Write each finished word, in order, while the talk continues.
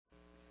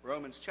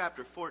Romans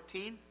chapter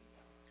 14.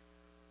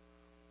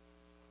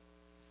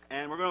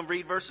 And we're going to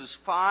read verses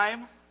 5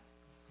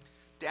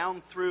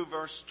 down through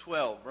verse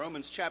 12.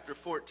 Romans chapter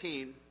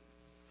 14,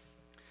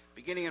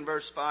 beginning in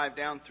verse 5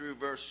 down through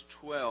verse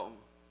 12.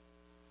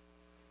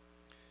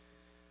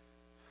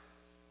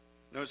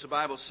 Notice the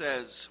Bible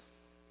says,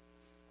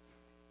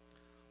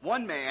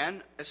 "One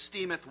man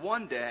esteemeth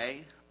one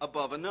day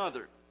above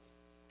another.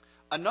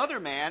 Another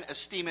man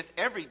esteemeth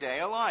every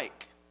day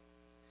alike.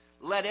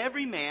 Let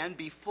every man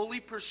be fully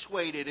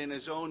persuaded in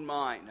his own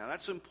mind." Now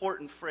that's an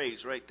important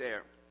phrase right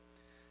there.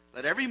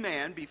 Let every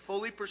man be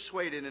fully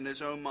persuaded in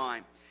his own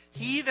mind.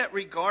 He that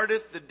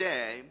regardeth the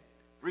day,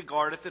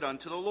 regardeth it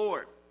unto the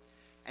Lord.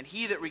 And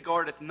he that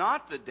regardeth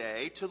not the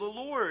day, to the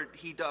Lord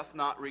he doth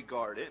not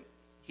regard it.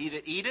 He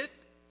that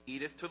eateth,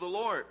 eateth to the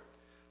Lord.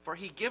 For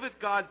he giveth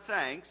God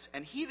thanks,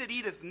 and he that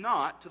eateth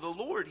not, to the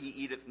Lord he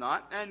eateth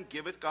not, and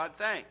giveth God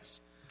thanks.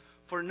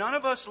 For none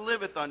of us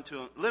liveth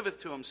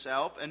to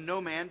himself, and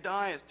no man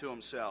dieth to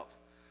himself.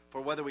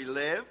 For whether we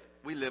live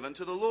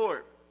unto the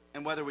Lord.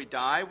 And whether we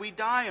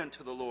die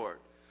unto the Lord.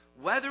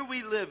 Whether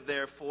we live,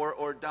 therefore,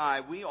 or die,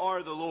 we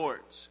are the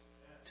Lord's.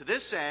 To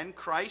this end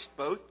Christ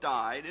both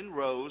died and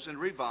rose and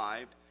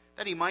revived,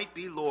 that he might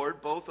be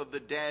Lord both of the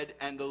dead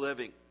and the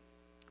living.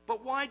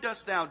 But why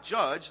dost thou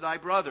judge thy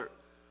brother?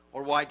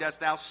 Or why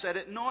dost thou set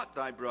at naught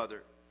thy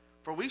brother?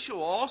 For we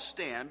shall all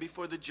stand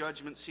before the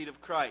judgment seat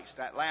of Christ.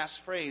 That last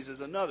phrase is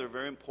another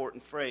very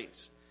important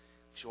phrase.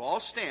 We shall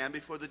all stand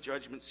before the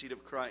judgment seat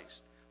of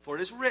Christ. For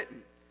it is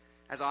written,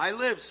 "As I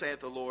live, saith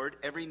the Lord,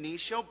 every knee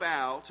shall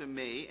bow to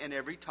me, and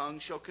every tongue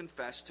shall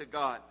confess to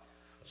God.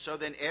 So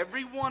then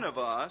every one of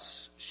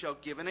us shall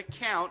give an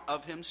account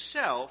of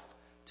himself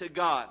to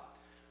God."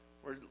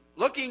 We're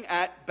looking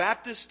at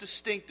Baptist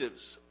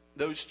distinctives,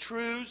 those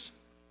truths,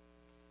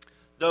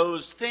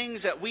 those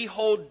things that we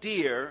hold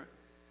dear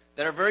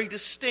that are very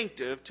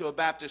distinctive to a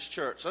Baptist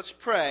church. Let's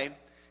pray,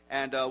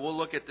 and we'll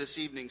look at this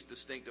evening's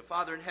distinctive.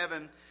 Father in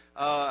heaven,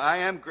 I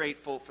am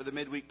grateful for the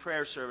midweek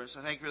prayer service.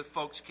 I thank you for the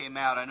folks who came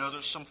out. I know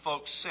there's some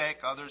folks sick,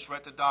 others were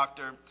at the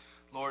doctor.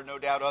 Lord, no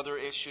doubt other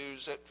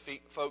issues that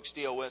folks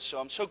deal with. So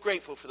I'm so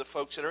grateful for the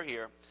folks that are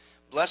here.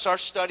 Bless our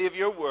study of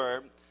your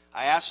word.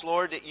 I ask,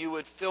 Lord, that you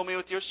would fill me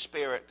with your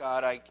spirit.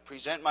 God, I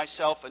present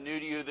myself anew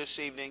to you this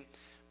evening.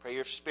 Pray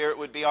your spirit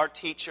would be our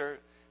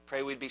teacher.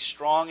 Pray we'd be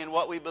strong in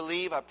what we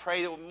believe. I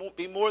pray it would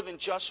be more than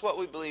just what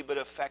we believe, but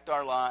affect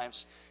our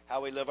lives,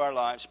 how we live our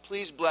lives.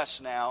 Please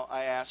bless now,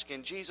 I ask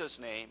in Jesus'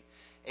 name.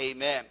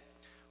 Amen.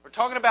 We're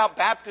talking about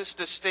Baptist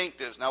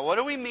distinctives. Now, what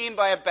do we mean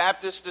by a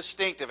Baptist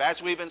distinctive?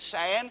 As we've been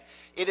saying,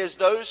 it is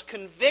those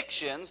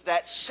convictions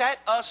that set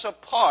us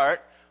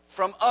apart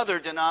from other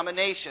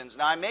denominations.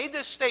 Now, I made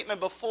this statement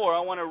before.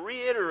 I want to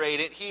reiterate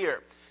it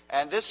here.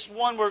 And this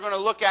one we're going to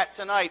look at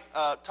tonight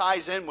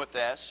ties in with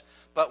this.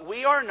 But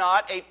we are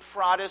not a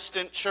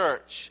Protestant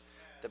church.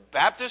 The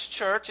Baptist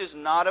church is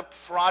not a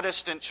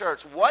Protestant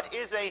church. What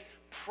is a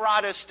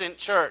Protestant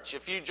church?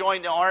 If you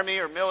joined the army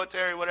or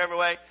military, whatever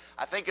way,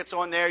 I think it's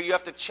on there. You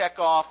have to check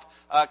off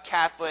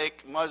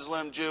Catholic,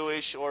 Muslim,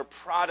 Jewish, or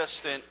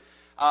Protestant.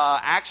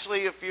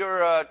 Actually, if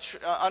you're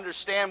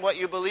understand what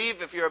you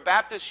believe, if you're a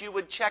Baptist, you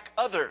would check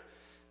other.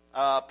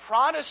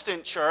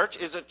 Protestant church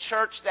is a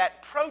church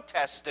that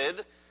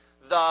protested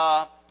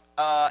the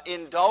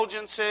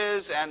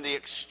indulgences and the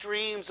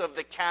extremes of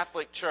the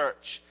Catholic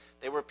Church.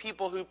 They were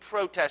people who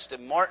protested.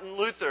 Martin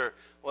Luther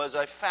was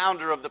a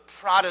founder of the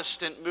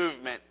Protestant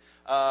movement.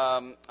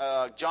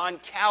 John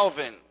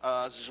Calvin,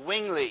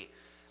 Zwingli,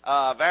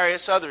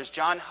 various others,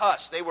 John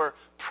Huss. They were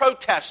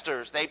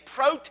protesters. They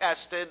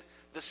protested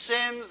the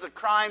sins, the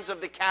crimes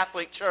of the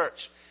Catholic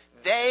Church.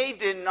 They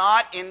did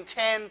not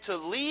intend to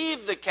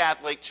leave the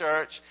Catholic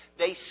Church.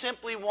 They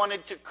simply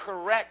wanted to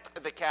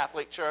correct the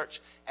Catholic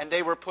Church, and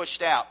they were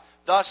pushed out.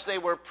 Thus, they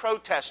were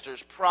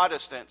protesters,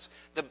 Protestants.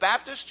 The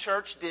Baptist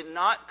Church did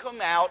not come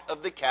out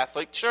of the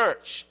Catholic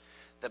Church.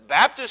 The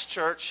Baptist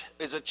Church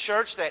is a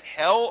church that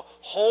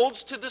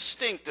holds to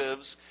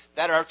distinctives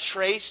that are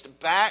traced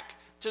back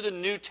to the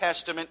New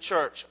Testament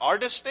church. Our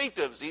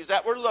distinctives, these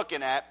that we're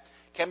looking at,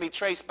 can be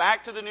traced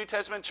back to the New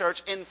Testament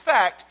church. In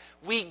fact,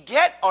 we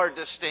get our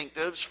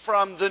distinctives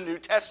from the New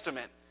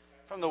Testament,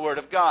 from the Word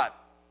of God.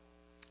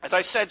 As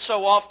I said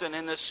so often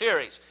in this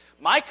series,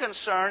 my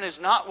concern is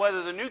not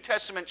whether the New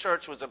Testament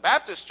church was a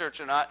Baptist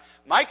church or not.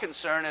 My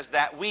concern is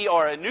that we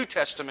are a New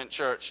Testament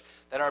church,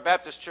 that our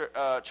Baptist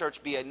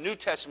church be a New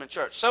Testament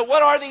church. So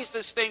what are these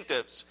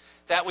distinctives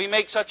that we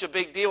make such a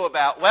big deal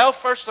about? Well,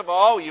 first of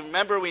all, you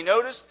remember we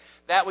noticed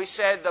that we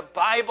said the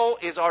Bible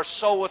is our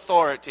sole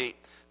authority.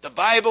 The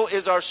Bible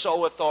is our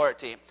sole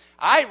authority.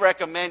 I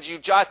recommend you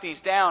jot these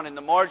down in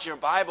the margin of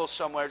your Bible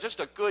somewhere, just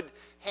a good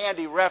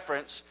handy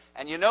reference.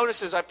 And you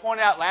notice, as I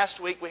pointed out last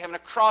week, we have an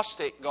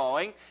acrostic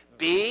going.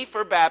 B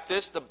for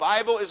Baptist, the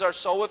Bible is our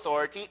sole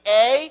authority.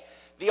 A,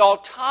 the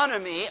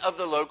autonomy of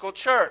the local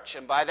church.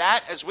 And by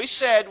that, as we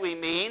said, we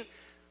mean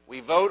we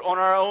vote on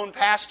our own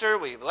pastor,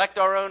 we elect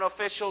our own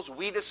officials,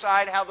 we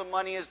decide how the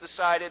money is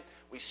decided,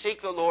 We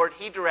seek the Lord.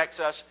 He directs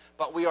us,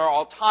 but we are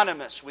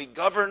autonomous. We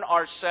govern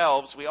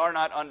ourselves. We are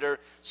not under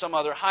some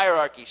other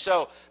hierarchy.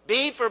 So,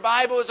 B, for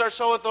Bible is our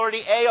sole authority.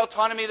 A,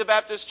 autonomy of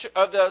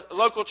the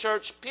local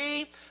church.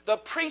 P, the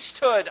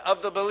priesthood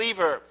of the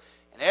believer.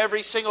 And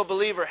every single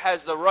believer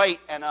has the right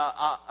and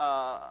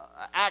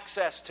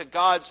access to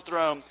God's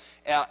throne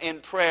in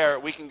prayer.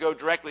 We can go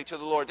directly to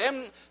the Lord.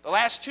 Then, the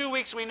last 2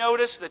 weeks we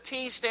noticed the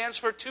T stands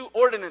for two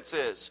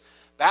ordinances.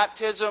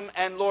 Baptism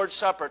and Lord's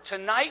Supper.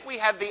 Tonight we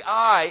have the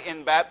I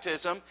in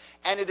baptism,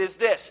 and it is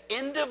this: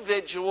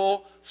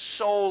 individual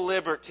soul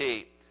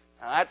liberty.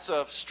 Now, that's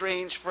a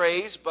strange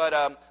phrase, but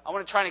I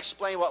want to try and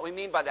explain what we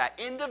mean by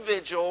that.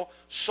 Individual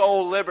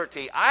soul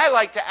liberty. I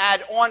like to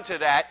add on to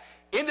that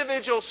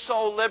individual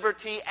soul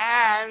liberty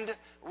and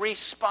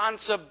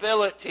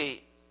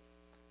responsibility.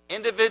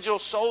 Individual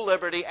soul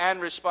liberty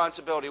and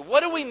responsibility.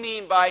 What do we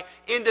mean by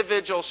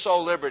individual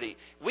soul liberty?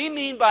 We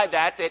mean by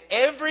that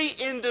every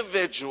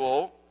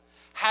individual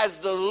has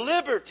the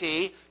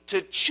liberty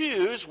to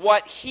choose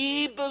what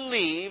he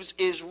believes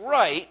is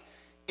right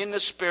in the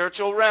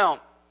spiritual realm.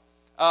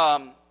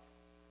 No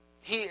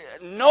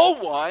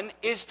one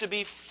is to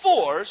be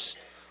forced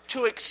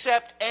to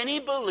accept any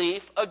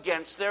belief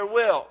against their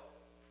will.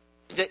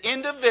 The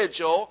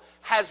individual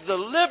has the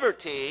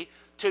liberty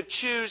to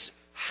choose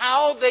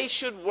how they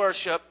should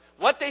worship,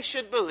 what they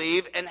should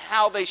believe, and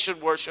how they should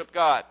worship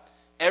God.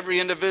 Every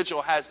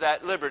individual has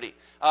that liberty.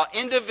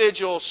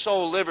 Individual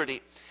soul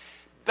liberty.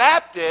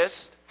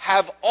 Baptists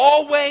have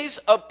always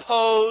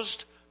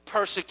opposed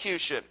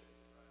persecution.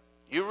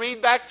 You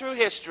read back through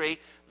history,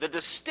 the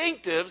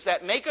distinctives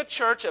that make a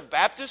church a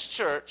Baptist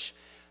church,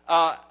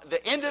 the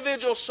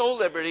individual soul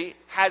liberty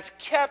has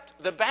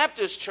kept the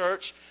Baptist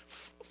church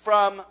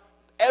from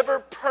ever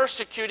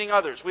persecuting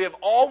others. We have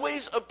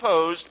always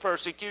opposed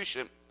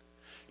persecution.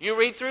 You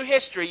read through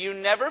history, you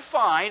never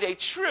find a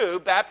true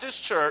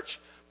Baptist church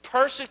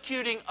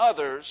persecuting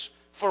others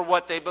for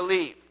what they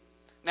believe.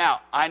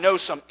 Now, I know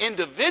some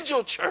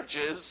individual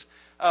churches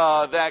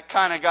that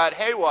kind of got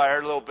haywire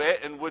a little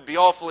bit and would be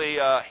awfully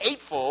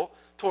hateful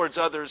towards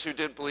others who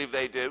didn't believe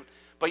they do.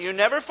 But you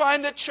never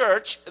find the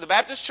church, the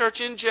Baptist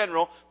church in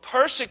general,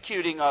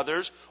 persecuting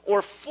others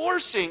or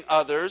forcing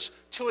others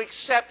to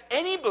accept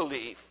any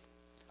belief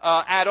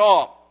at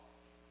all.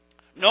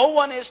 No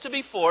one is to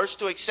be forced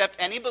to accept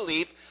any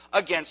belief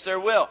against their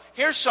will.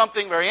 Here's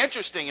something very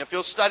interesting. If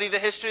you'll study the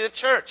history of the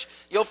church,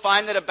 you'll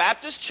find that a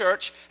Baptist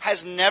church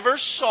has never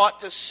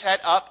sought to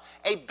set up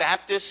a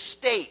Baptist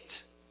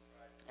state.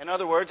 In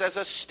other words, as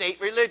a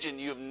state religion.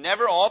 You've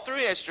never, all through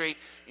history,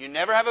 you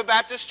never have a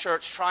Baptist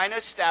church trying to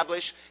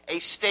establish a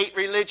state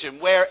religion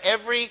where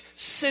every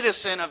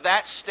citizen of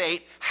that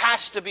state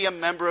has to be a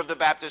member of the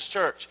Baptist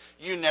church.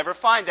 You never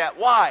find that.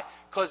 Why?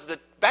 Because the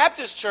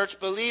Baptist church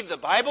believed the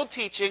Bible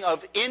teaching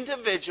of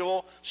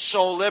individual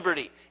soul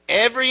liberty.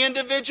 Every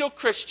individual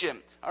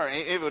Christian, or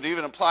it would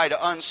even apply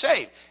to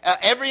unsaved,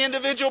 every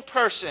individual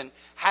person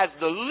has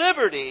the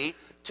liberty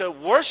to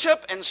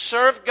worship and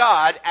serve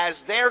God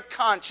as their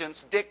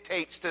conscience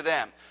dictates to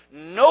them.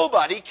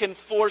 Nobody can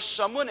force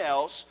someone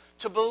else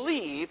to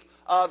believe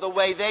the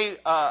way they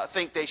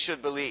think they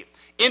should believe.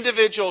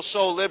 Individual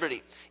soul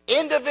liberty.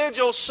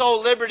 Individual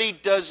soul liberty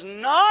does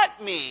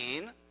not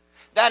mean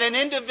that an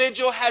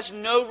individual has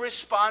no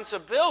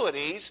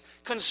responsibilities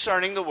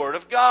concerning the Word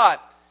of God.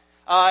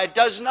 It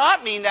does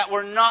not mean that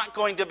we're not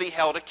going to be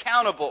held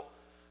accountable.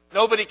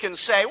 Nobody can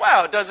say,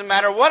 well, it doesn't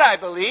matter what I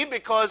believe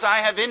because I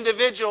have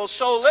individual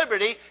soul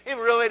liberty. It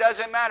really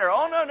doesn't matter.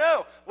 Oh,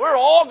 no. We're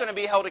all going to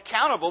be held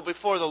accountable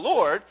before the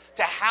Lord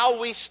to how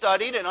we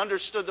studied and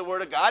understood the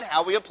Word of God,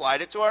 how we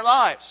applied it to our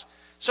lives.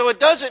 So it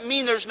doesn't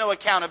mean there's no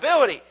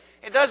accountability.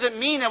 It doesn't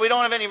mean that we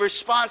don't have any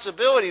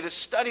responsibility to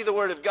study the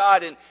Word of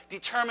God and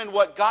determine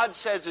what God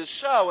says is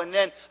so and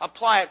then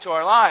apply it to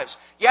our lives.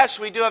 Yes,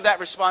 we do have that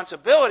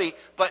responsibility,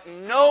 but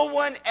no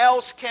one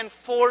else can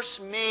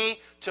force me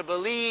to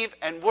believe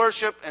and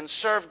worship and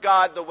serve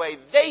God the way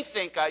they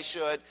think I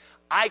should.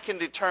 I can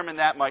determine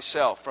that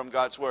myself from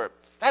God's Word.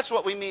 That's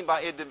what we mean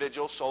by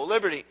individual soul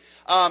liberty.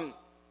 And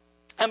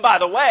by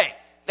the way,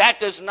 that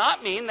does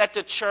not mean that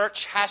the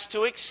church has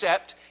to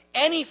accept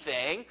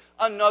anything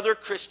another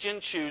Christian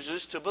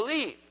chooses to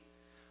believe.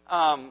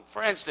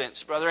 For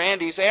instance, Brother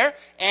Andy's there.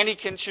 Andy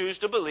can choose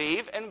to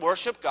believe and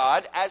worship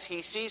God as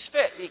he sees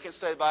fit. He can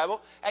study the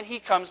Bible, and he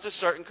comes to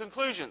certain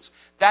conclusions.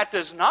 That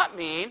does not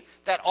mean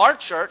that our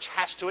church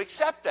has to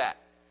accept that.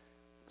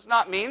 It does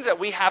not mean that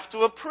we have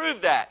to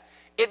approve that.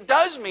 It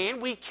does mean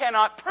we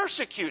cannot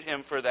persecute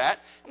him for that,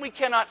 and we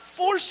cannot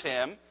force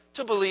him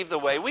to believe the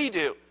way we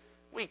do.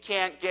 We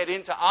can't get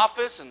into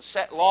office and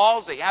set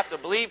laws that you have to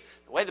believe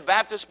the way the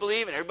Baptists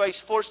believe and everybody's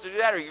forced to do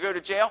that or you go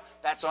to jail.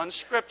 That's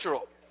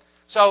unscriptural.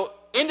 So,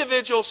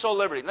 individual soul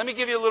liberty. Let me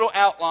give you a little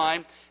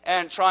outline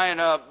and try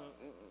and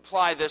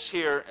apply this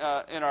here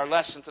in our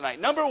lesson tonight.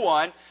 Number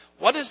one,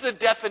 what is the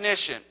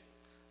definition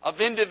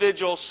of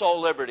individual soul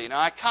liberty? Now,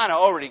 I kind of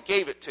already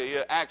gave it to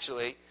you,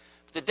 actually.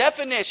 The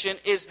definition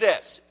is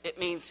this. It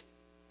means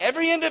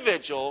every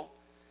individual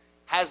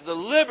has the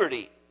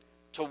liberty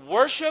to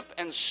worship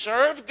and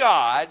serve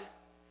God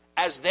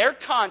as their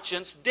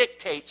conscience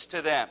dictates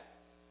to them.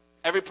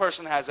 Every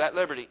person has that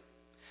liberty.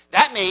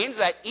 That means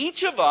that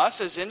each of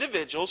us as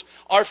individuals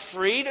are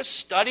free to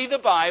study the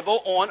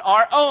Bible on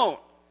our own.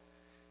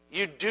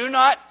 You do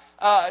not,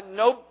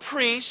 no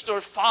priest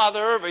or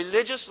father or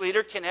religious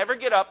leader can ever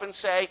get up and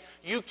say,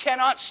 you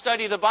cannot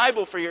study the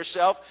Bible for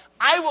yourself.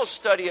 I will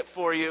study it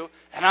for you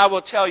and I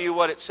will tell you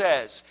what it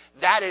says.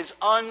 That is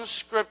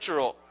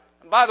unscriptural.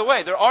 And by the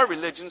way, there are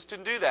religions to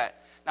do that.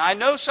 Now I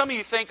know some of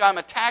you think I'm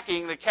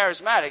attacking the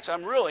charismatics.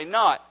 I'm really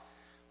not.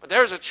 But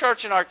there's a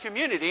church in our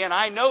community, and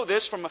I know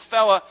this from a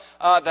fella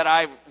that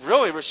I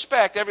really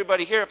respect.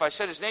 Everybody here, if I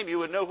said his name, you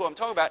would know who I'm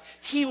talking about.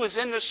 He was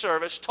in the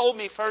service, told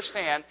me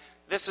firsthand,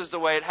 this is the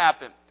way it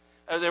happened.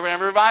 They were in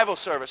a revival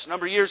service a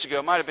number of years ago.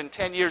 It might have been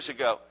 10 years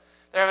ago.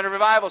 They were in a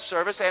revival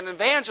service. They had an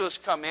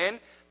evangelist come in.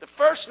 The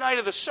first night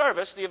of the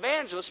service, the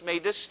evangelist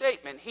made this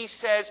statement. He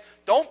says,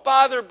 don't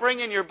bother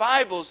bringing your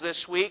Bibles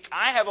this week.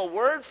 I have a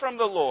word from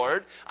the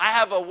Lord. I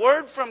have a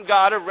word from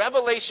God, a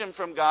revelation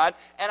from God,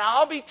 and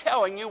I'll be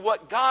telling you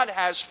what God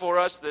has for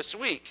us this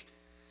week.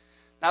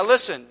 Now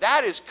listen,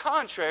 that is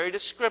contrary to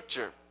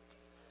Scripture.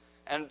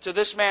 And to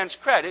this man's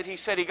credit, he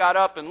said he got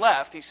up and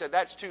left. He said,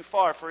 that's too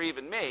far for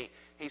even me.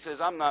 He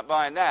says, I'm not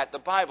buying that. The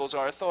Bible's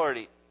our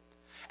authority.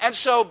 And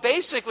so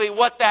basically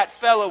what that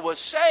fellow was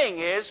saying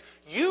is,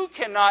 you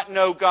cannot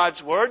know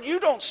God's Word. You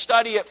don't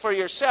study it for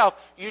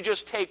yourself. You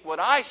just take what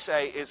I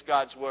say is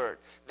God's Word.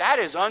 That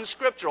is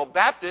unscriptural.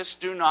 Baptists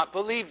do not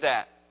believe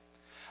that.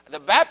 The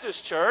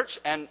Baptist church,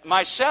 and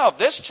myself,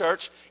 this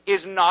church,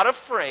 is not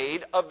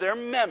afraid of their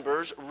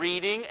members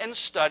reading and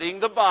studying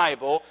the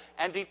Bible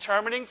and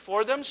determining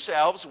for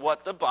themselves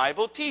what the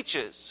Bible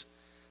teaches.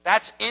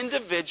 That's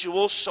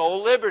individual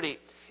soul liberty.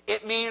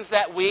 It means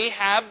that we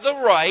have the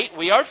right,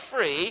 we are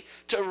free,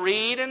 to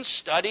read and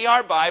study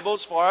our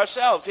Bibles for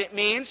ourselves. It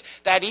means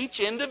that each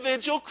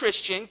individual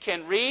Christian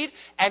can read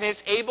and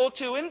is able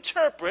to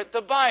interpret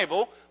the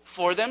Bible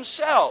for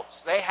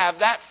themselves. They have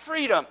that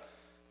freedom.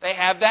 They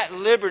have that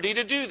liberty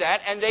to do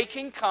that, and they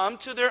can come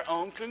to their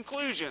own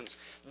conclusions.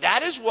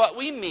 That is what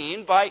we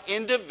mean by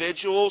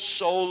individual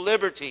soul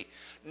liberty.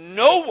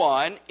 No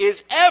one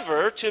is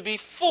ever to be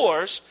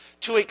forced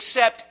to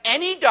accept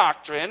any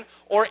doctrine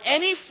or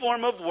any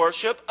form of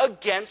worship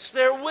against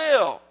their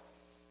will.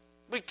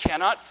 We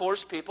cannot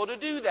force people to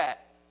do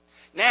that.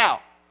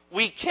 Now,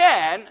 we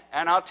can,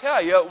 and I'll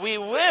tell you, we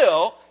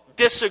will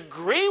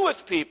disagree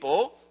with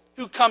people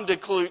who come to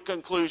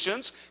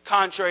conclusions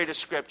contrary to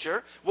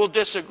Scripture. We'll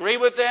disagree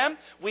with them.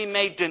 We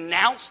may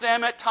denounce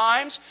them at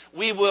times.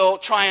 We will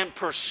try and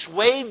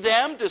persuade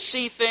them to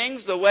see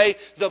things the way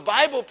the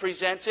Bible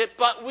presents it,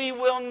 but we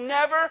will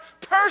never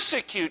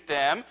persecute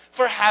them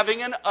for having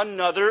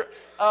another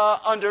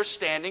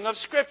understanding of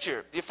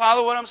Scripture. Do you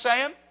follow what I'm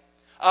saying?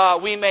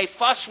 We may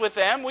fuss with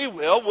them.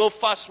 We'll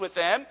fuss with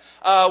them.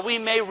 We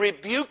may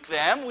rebuke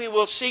them. We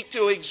will seek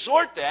to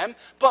exhort them,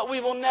 but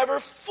we will never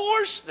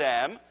force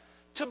them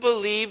to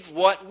believe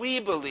what we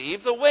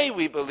believe, the way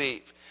we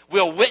believe.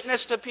 We'll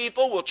witness to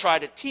people. We'll try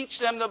to teach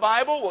them the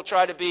Bible. We'll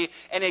try to be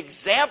an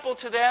example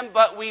to them,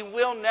 but we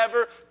will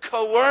never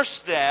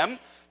coerce them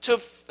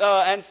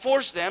and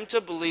force them to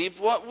believe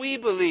what we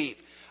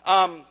believe.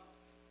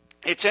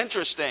 It's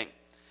interesting.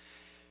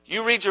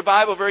 You read your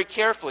Bible very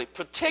carefully,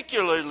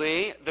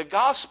 particularly the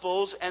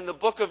Gospels and the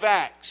book of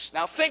Acts.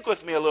 Now think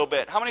with me a little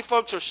bit. How many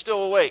folks are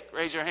still awake?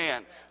 Raise your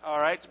hand. All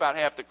right, it's about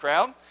half the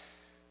crowd.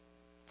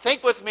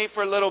 Think with me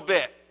for a little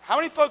bit. How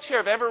many folks here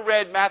have ever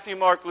read Matthew,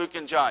 Mark, Luke,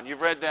 and John?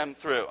 You've read them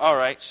through. All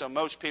right, so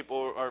most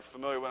people are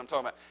familiar with what I'm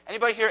talking about.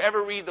 Anybody here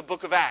ever read the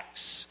book of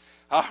Acts?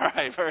 All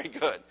right, very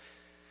good.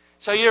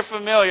 So you're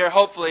familiar,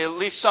 hopefully, at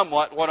least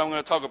somewhat, what I'm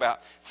going to talk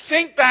about.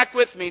 Think back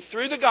with me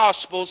through the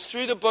Gospels,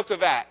 through the book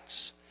of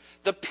Acts.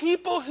 The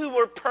people who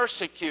were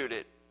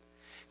persecuted.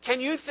 Can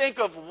you think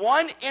of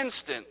one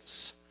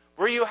instance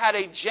where you had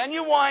a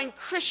genuine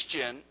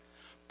Christian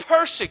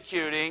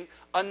persecuting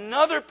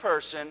another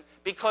person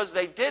because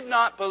they did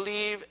not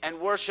believe and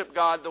worship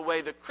God the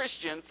way the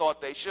Christian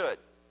thought they should?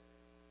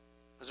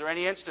 Is there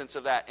any instance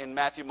of that in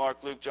Matthew,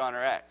 Mark, Luke, John, or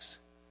Acts?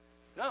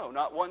 No,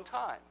 not one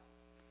time.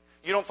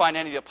 You don't find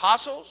any of the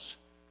apostles.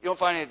 You don't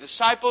find any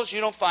disciples.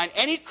 You don't find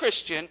any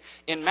Christian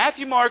in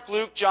Matthew, Mark,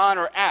 Luke, John,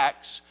 or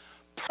Acts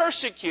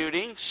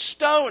persecuting,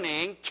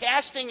 stoning,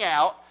 casting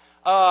out,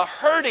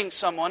 hurting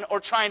someone, or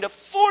trying to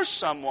force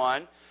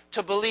someone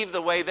to believe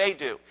the way they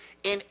do.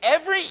 In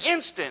every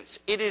instance,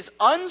 it is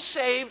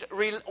unsaved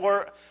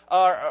or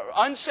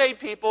unsaved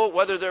people,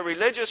 whether they're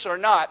religious or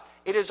not,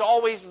 it is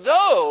always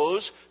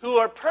those who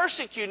are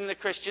persecuting the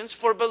Christians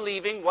for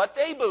believing what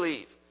they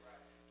believe.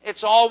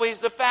 It's always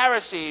the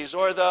Pharisees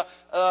or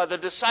the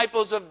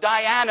disciples of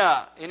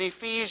Diana in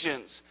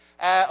Ephesians,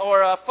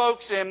 or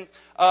folks in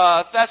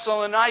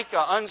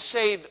Thessalonica,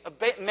 unsaved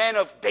men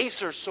of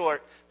baser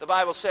sort, the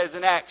Bible says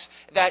in Acts,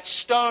 that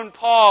stone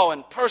Paul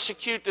and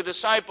persecute the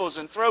disciples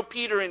and throw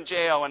Peter in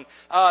jail and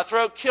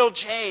kill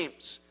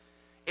James.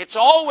 It's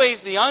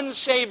always the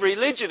unsaved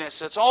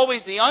religionists. It's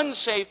always the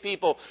unsaved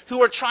people who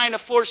are trying to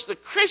force the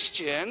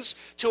Christians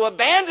to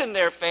abandon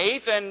their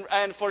faith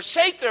and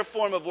forsake their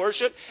form of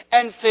worship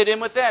and fit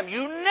in with them.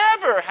 You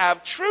never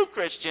have true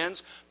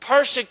Christians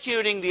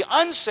persecuting the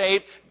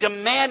unsaved,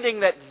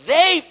 demanding that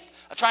they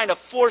trying to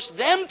force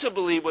them to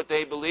believe what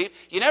they believe.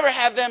 You never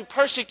have them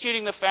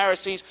persecuting the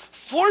Pharisees,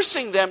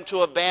 forcing them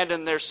to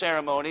abandon their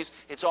ceremonies.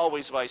 It's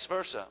always vice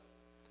versa.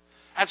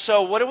 And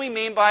so what do we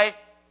mean by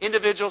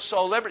individual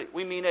soul liberty?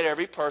 We mean that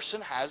every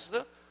person has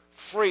the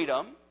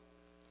freedom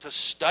to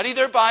study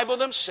their Bible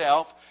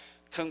themselves,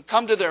 can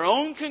come to their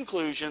own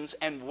conclusions,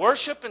 and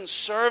worship and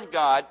serve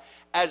God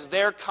as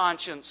their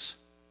conscience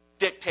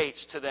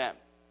dictates to them.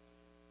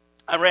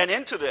 I ran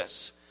into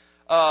this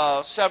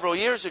several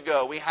years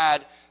ago. We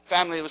had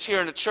family that was here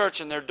in the church,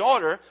 and their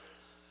daughter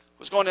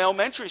was going to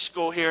elementary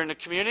school here in the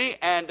community,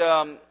 and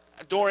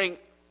during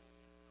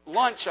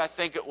lunch, I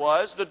think it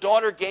was, the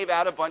daughter gave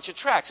out a bunch of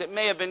tracts. It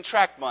may have been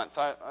tract month.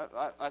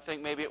 I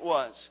think maybe it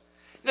was.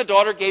 The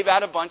daughter gave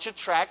out a bunch of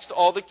tracts to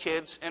all the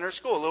kids in her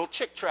school, little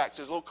chick tracts,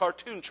 those little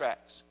cartoon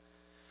tracts.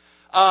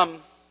 The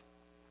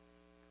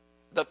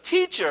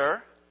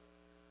teacher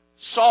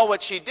saw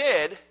what she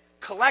did,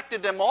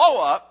 collected them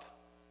all up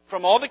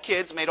from all the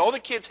kids, made all the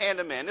kids hand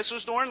them in. This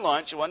was during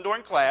lunch, it wasn't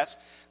during class.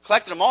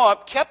 Collected them all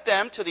up, kept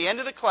them to the end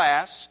of the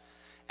class,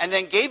 and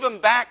then gave them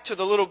back to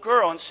the little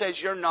girl and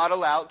says, "You're not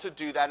allowed to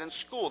do that in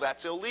school.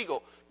 That's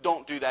illegal.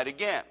 Don't do that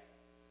again."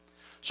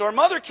 So her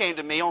mother came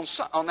to me on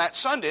that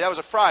Sunday. That was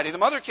a Friday. The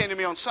mother came to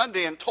me on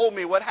Sunday and told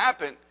me what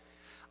happened.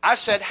 I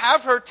said,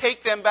 "Have her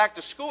take them back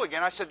to school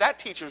again." I said, "That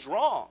teacher's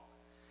wrong.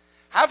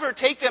 Have her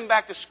take them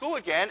back to school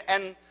again,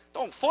 and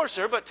don't force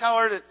her, but tell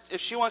her that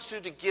if she wants to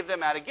give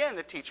them out again,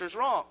 the teacher's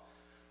wrong."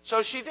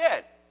 So she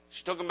did.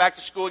 She took them back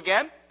to school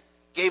again,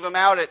 gave them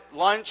out at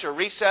lunch or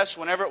recess,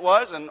 whenever it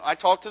was, and I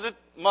talked to the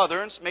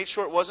mother and made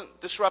sure it wasn't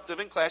disruptive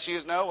in class. She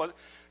goes, "No, it wasn't."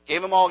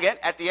 Gave them all again.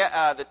 At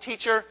the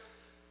teacher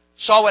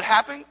saw what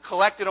happened,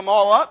 collected them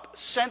all up,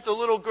 sent the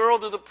little girl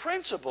to the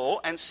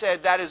principal and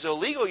said, "That is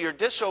illegal. You're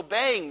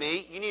disobeying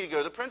me. You need to go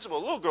to the principal."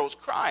 The little girl was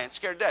crying,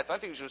 scared to death. I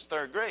think she was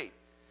third grade.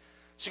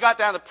 She got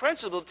down to the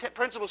principal. The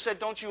principal said,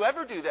 "Don't you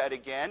ever do that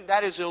again.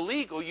 That is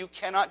illegal. You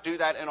cannot do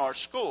that in our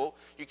school.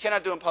 You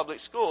cannot do it in public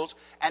schools."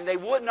 And they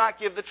would not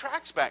give the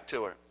tracts back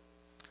to her.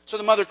 So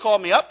the mother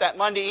called me up that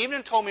Monday evening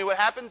and told me what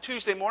happened.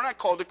 Tuesday morning, I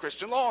called the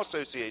Christian Law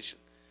Association.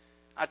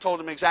 I told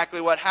them exactly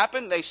what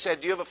happened. They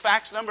said, "Do you have a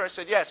fax number?" I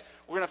said, "Yes.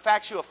 We're going to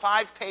fax you a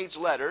 5-page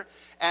letter,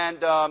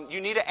 and you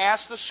need to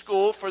ask the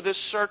school for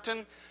this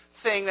certain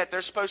thing that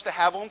they're supposed to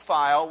have on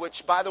file,"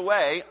 which, by the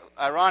way,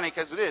 ironic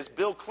as it is,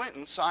 Bill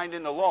Clinton signed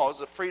into laws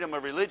the Freedom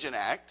of Religion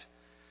Act,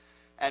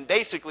 and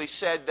basically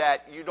said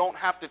that you don't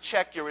have to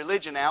check your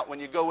religion out when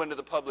you go into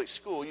the public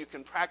school. You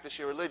can practice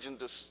your religion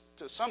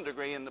to some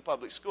degree in the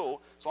public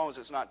school, as long as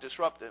it's not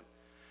disruptive.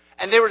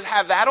 And they were to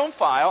have that on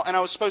file, and I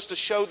was supposed to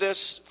show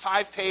this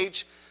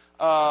 5-page,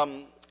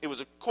 it was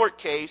a court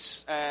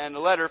case and a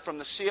letter from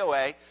the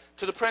COA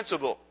to the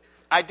principal.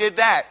 I did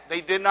that.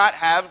 They did not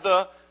have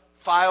the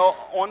file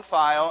on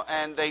file,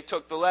 and they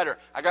took the letter.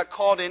 I got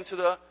called into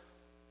the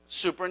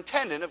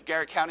superintendent of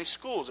Garrett County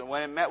Schools and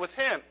went and met with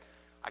him.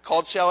 I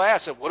called CLA. I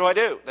said, "What do I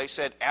do?" They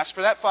said, "Ask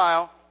for that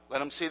file. Let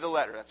them see the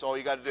letter. That's all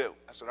you got to do."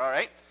 I said, "All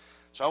right."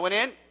 So I went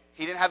in.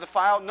 He didn't have the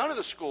file. None of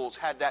the schools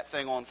had that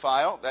thing on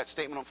file, that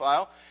statement on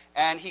file,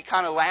 and he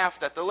kind of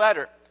laughed at the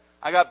letter.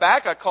 I got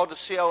back. I called the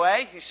COA.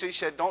 He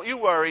said, "Don't you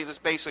worry." This is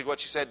basically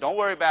what she said. "Don't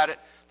worry about it.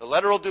 The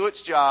letter will do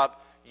its job.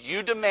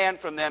 You demand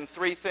from them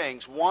 3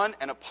 things. 1,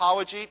 an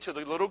apology to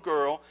the little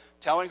girl,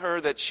 telling her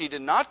that she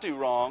did not do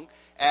wrong.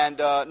 And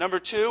number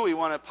 2, we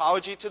want an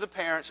apology to the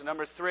parents. And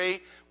number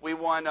 3, we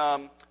want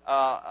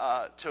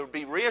to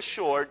be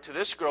reassured to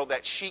this girl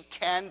that she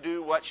can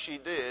do what she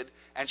did,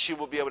 and she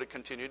will be able to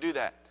continue to do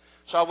that."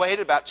 So I waited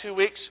about 2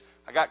 weeks.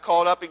 I got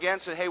called up again,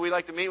 said, "Hey, we'd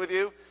like to meet with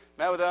you."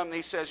 Met with him, and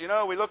he says,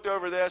 "We looked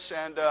over this,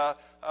 and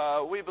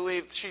we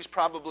believe she's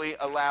probably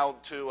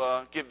allowed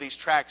to give these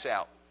tracts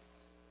out."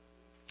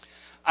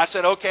 I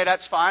said, "Okay,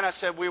 that's fine." I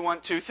said, "We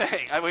want 2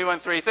 things. We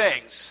want 3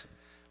 things.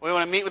 We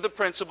want to meet with the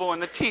principal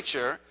and the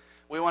teacher.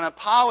 We want an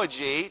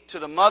apology to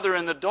the mother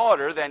and the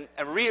daughter, then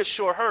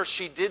reassure her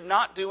she did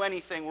not do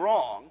anything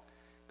wrong.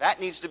 That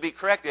needs to be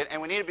corrected,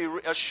 and we need to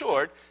be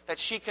assured that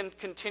she can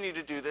continue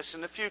to do this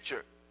in the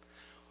future."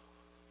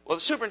 Well,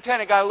 the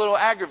superintendent got a little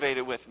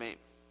aggravated with me.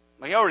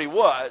 Well, he already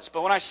was,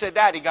 but when I said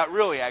that, he got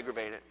really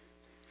aggravated.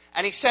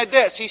 And he said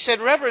this. He said,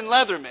 "Reverend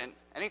Leatherman,"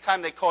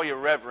 anytime they call you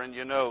Reverend,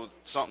 you know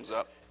something's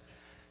up.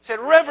 He said,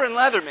 "Reverend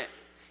Leatherman,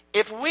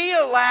 if we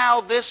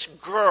allow this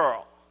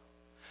girl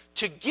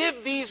to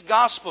give these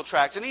gospel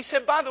tracts," and he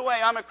said, "By the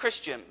way, I'm a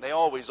Christian." They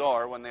always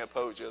are when they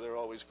oppose you. They're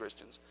always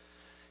Christians.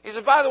 He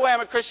said, "By the way,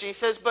 I'm a Christian." He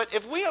says, "But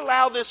if we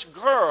allow this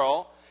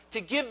girl to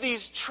give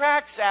these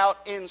tracts out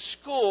in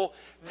school,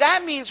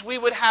 that means we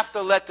would have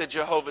to let the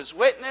Jehovah's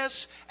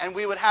Witness and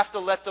we would have to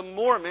let the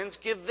Mormons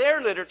give their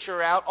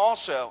literature out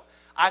also."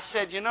 I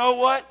said, "You know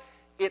what?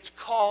 It's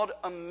called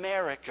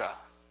America.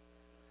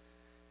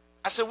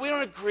 I said, we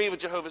don't agree with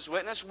Jehovah's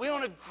Witnesses. We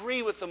don't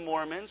agree with the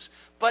Mormons.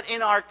 But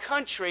in our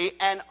country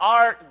and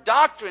our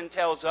doctrine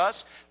tells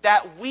us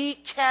that we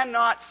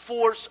cannot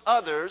force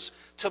others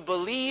to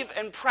believe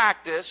and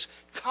practice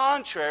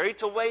contrary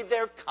to the way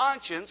their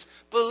conscience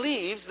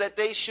believes that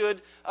they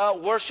should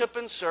worship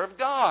and serve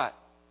God.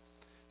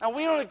 Now,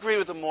 we don't agree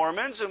with the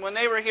Mormons. And when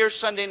they were here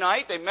Sunday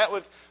night, they met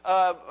with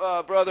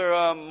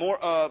Brother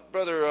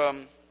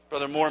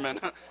Mormon,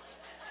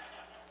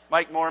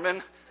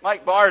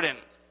 Mike Barden.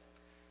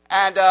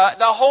 And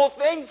the whole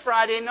thing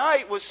Friday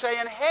night was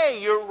saying,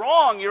 hey, you're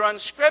wrong, you're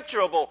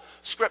unscripturable.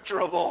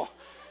 Scripturable.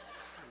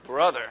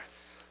 Brother.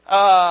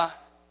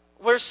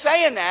 We're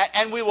saying that,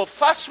 and we will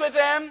fuss with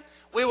them,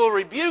 we will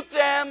rebuke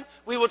them,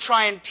 we will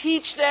try and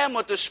teach them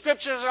what the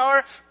Scriptures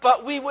are,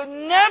 but we would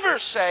never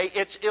say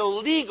it's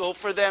illegal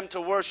for them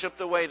to worship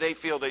the way they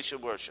feel they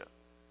should worship.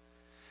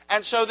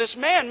 And so this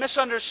man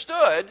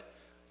misunderstood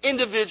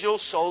individual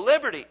soul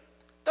liberty.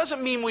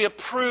 Doesn't mean we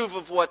approve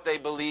of what they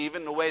believe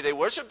and the way they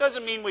worship.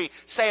 Doesn't mean we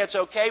say it's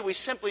okay. We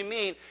simply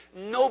mean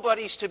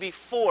nobody's to be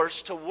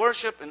forced to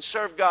worship and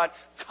serve God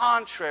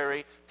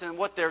contrary to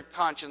what their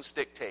conscience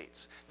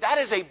dictates. That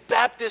is a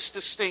Baptist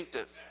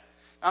distinctive.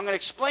 I'm going to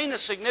explain the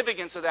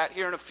significance of that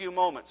here in a few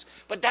moments.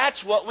 But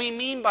that's what we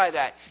mean by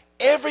that.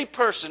 Every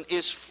person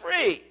is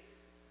free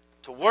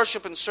to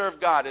worship and serve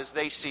God as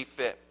they see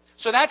fit.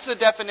 So that's the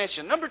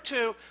definition. Number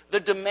two,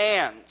 the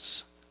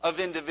demands of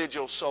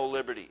individual soul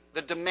liberty.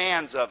 The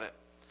demands of it.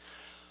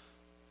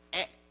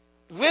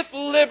 With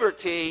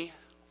liberty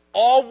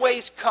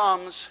always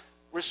comes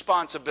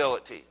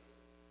responsibility.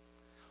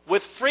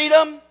 With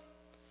freedom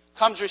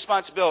comes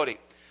responsibility.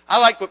 I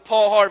like what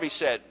Paul Harvey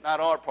said. Not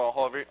our Paul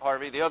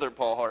Harvey, the other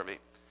Paul Harvey.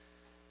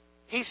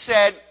 He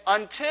said,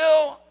 let's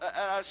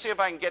see if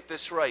I can get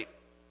this right.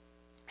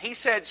 He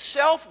said,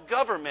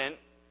 self-government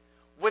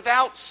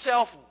without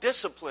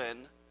self-discipline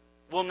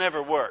will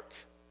never work.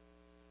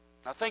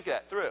 Now think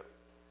that through.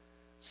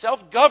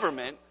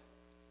 Self-government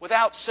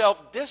without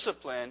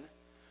self-discipline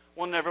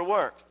will never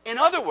work. In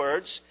other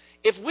words,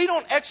 if we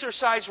don't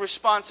exercise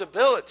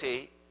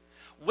responsibility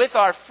with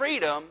our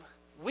freedom,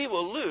 we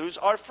will lose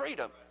our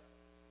freedom.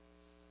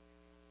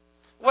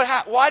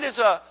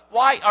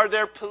 Why are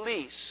there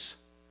police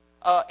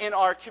in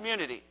our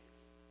community?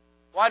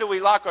 Why do we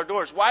lock our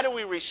doors? Why do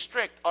we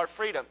restrict our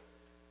freedom?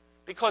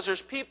 Because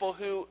there's people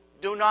who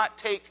do not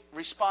take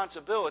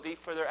responsibility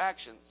for their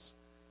actions.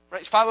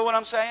 Right? Follow what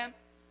I'm saying?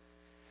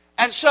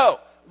 And so,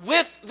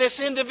 with this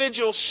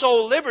individual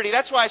soul liberty,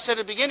 that's why I said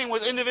at the beginning,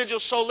 with individual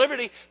soul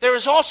liberty, there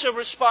is also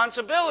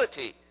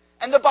responsibility.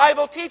 And the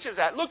Bible teaches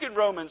that. Look at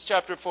Romans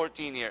chapter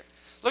 14 here.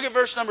 Look at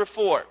verse number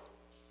 4.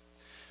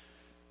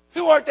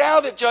 Who art thou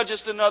that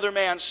judgest another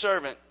man's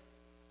servant?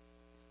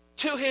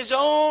 To his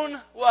own,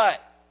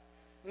 what?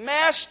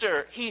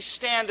 Master he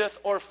standeth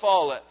or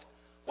falleth.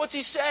 What's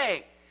he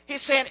saying?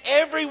 He's saying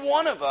every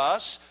one of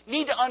us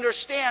need to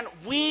understand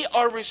we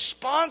are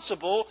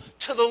responsible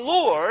to the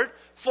Lord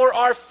for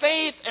our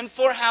faith and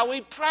for how we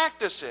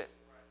practice it.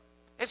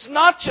 It's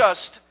not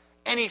just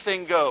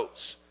anything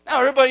goes.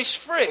 Now everybody's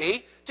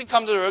free to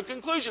come to their own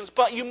conclusions,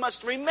 but you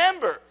must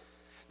remember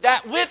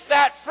that with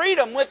that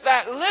freedom, with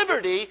that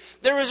liberty,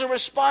 there is a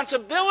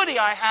responsibility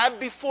I have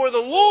before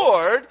the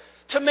Lord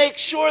to make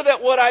sure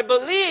that what I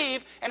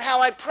believe and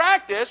how I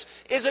practice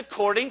is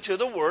according to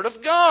the Word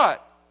of God.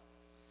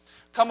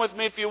 Come with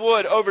me, if you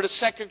would, over to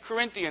 2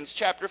 Corinthians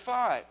chapter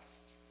 5.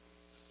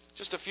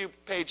 Just a few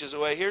pages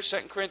away here,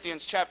 2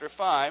 Corinthians chapter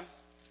 5.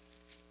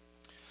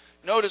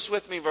 Notice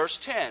with me verse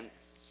 10.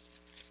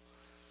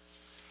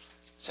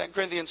 2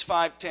 Corinthians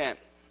 5:10.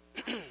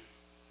 This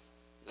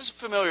is a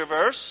familiar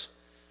verse.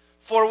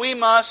 For we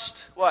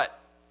must, what?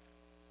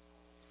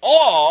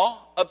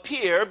 All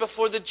appear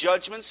before the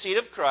judgment seat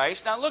of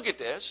Christ. Now look at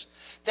this.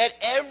 That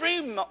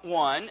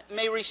everyone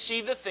may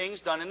receive the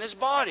things done in his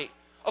body,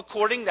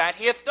 according that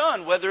he hath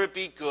done, whether it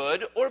be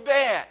good or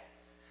bad.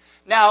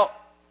 Now,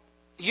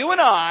 you and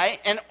I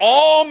and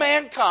all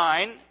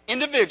mankind,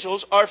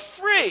 individuals, are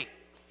free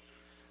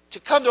to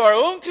come to our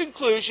own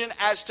conclusion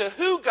as to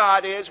who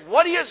God is,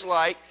 what He is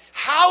like,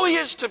 how He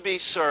is to be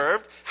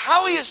served,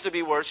 how He is to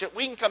be worshipped.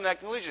 We can come to that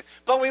conclusion.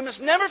 But we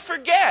must never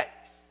forget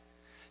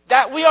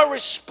that we are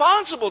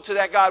responsible to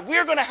that God. We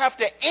are going to have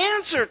to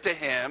answer to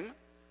Him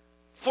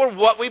for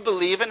what we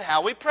believe and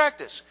how we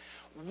practice.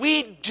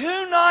 We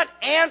do not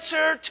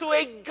answer to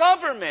a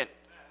government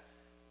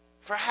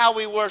for how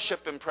we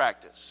worship and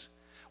practice.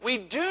 We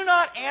do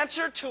not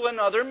answer to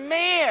another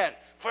man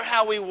for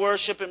how we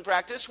worship and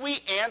practice. We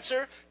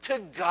answer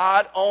to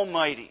God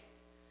Almighty.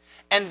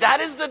 And that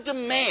is the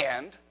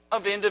demand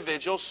of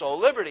individual soul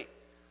liberty.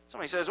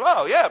 Somebody says,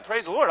 well, yeah,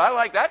 praise the Lord, I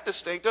like that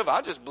distinctive.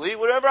 I'll just believe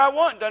whatever I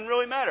want. It doesn't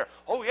really matter.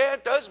 Oh, yeah,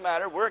 it does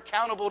matter. We're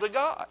accountable to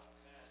God.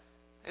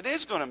 It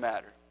is going to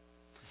matter.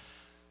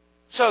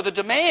 So the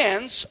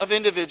demands of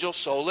individual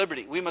soul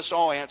liberty. We must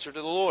all answer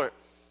to the Lord.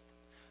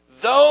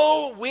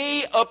 Though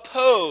we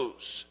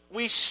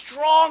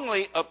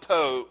strongly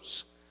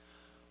oppose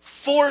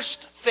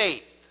forced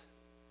faith.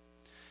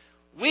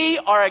 We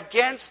are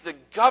against the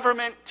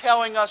government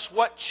telling us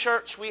what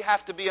church we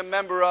have to be a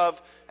member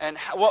of and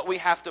what we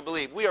have to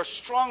believe. We are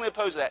strongly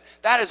opposed to that.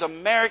 That is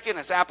American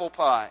as apple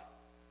pie.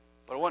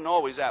 But it wasn't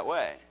always that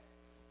way.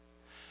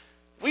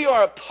 We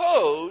are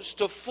opposed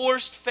to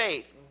forced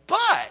faith.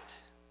 But,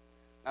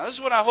 now this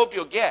is what I hope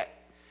you'll get.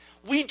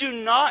 We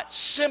do not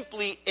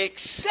simply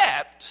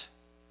accept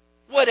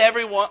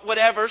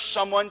whatever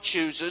someone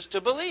chooses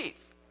to believe.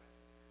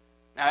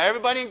 Now,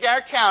 everybody in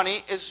Garrett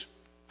County is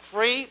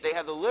free. They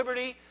have the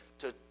liberty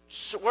to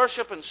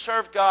worship and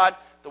serve God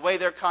the way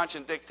their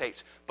conscience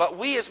dictates. But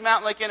we as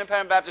Mountain Lake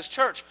Independent Baptist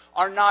Church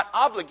are not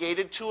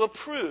obligated to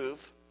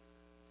approve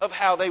of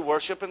how they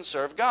worship and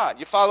serve God.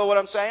 You follow what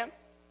I'm saying?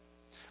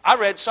 I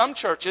read some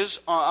churches,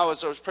 I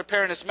was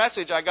preparing this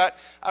message, I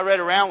read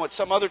around what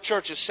some other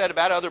churches said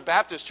about other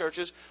Baptist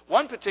churches.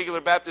 One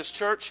particular Baptist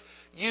church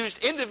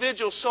used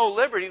individual soul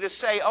liberty to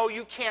say, oh,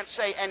 you can't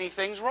say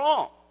anything's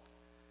wrong.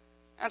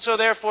 And so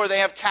therefore they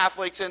have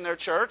Catholics in their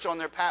church on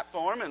their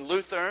platform and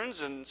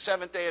Lutherans and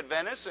Seventh-day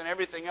Adventists and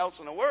everything else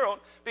in the world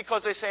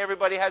because they say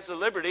everybody has the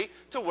liberty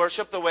to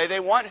worship the way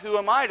they want. Who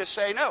am I to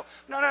say no?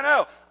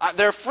 No.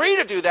 They're free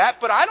to do that,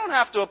 but I don't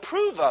have to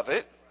approve of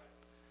it.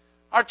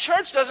 Our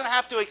church doesn't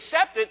have to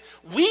accept it.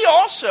 We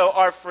also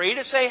are free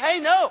to say,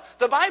 hey, no,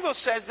 the Bible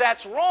says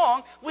that's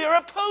wrong. We are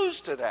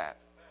opposed to that.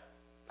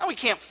 Now, we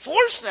can't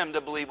force them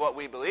to believe what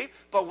we believe,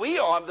 but we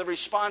all have the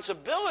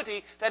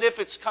responsibility that if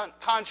it's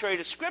contrary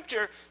to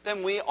Scripture,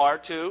 then we are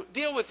to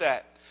deal with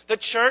that. The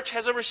church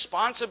has a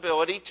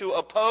responsibility to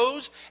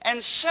oppose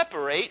and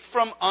separate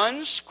from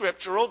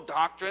unscriptural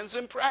doctrines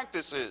and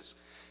practices.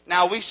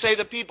 Now, we say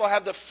the people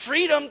have the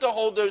freedom to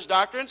hold those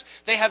doctrines.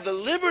 They have the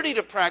liberty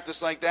to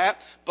practice like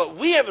that. But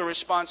we have the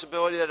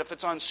responsibility that if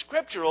it's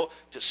unscriptural,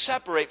 to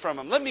separate from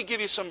them. Let me give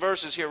you some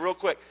verses here real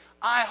quick.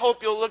 I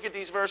hope you'll look at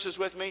these verses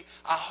with me.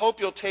 I hope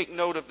you'll take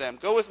note of them.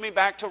 Go with me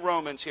back to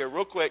Romans here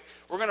real quick.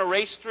 We're going to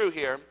race through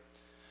here.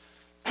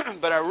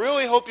 But I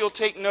really hope you'll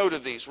take note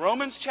of these.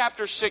 Romans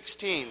chapter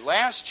 16,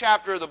 last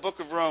chapter of the book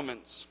of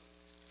Romans.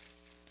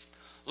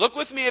 Look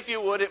with me, if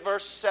you would, at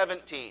verse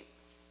 17.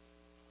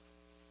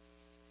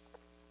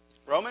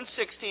 Romans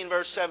 16,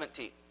 verse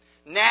 17.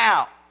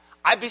 Now,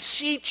 I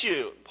beseech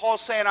you,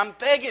 Paul's saying, I'm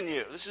begging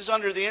you. This is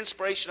under the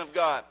inspiration of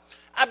God.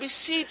 I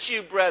beseech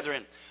you,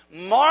 brethren,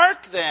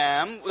 mark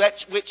them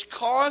which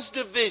cause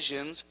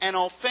divisions and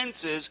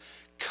offenses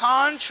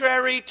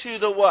contrary to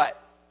the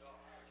what?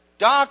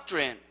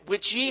 Doctrine,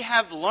 which ye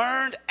have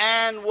learned,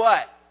 and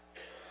what?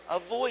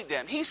 Avoid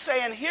them. He's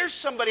saying, here's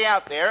somebody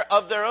out there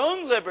of their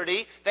own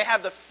liberty. They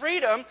have the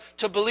freedom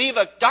to believe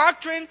a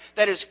doctrine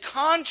that is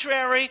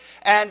contrary,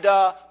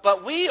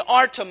 but we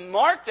are to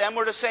mark them.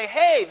 We're to say,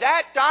 hey,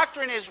 that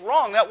doctrine is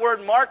wrong. That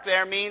word mark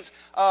there means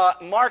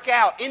mark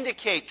out,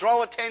 indicate,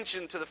 draw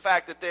attention to the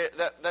fact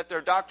that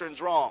their doctrine's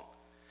wrong.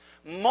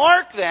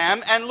 Mark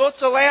them, and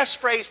what's the last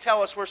phrase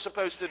tell us we're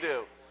supposed to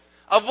do?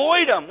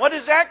 Avoid them. What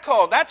is that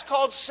called? That's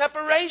called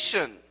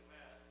separation.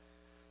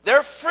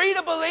 They're free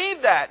to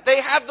believe that. They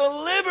have the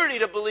liberty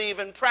to believe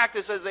and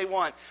practice as they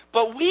want.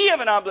 But we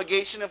have an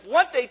obligation, if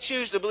what they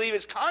choose to believe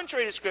is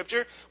contrary to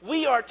Scripture,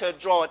 we are to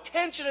draw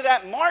attention to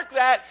that, mark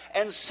that,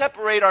 and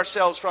separate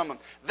ourselves from them.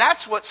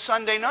 That's what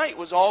Sunday night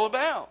was all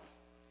about.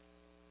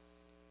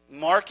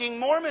 Marking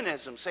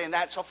Mormonism, saying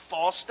that's a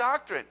false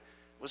doctrine.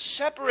 We'll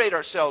separate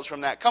ourselves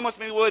from that. Come with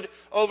me, Wood,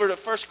 over to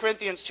 1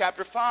 Corinthians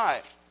chapter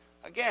 5.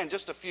 Again,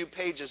 just a few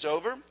pages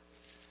over.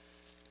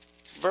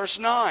 Verse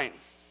 9.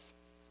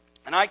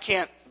 And I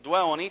can't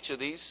dwell on each of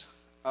these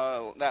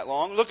that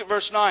long. Look at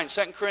verse 9,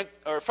 1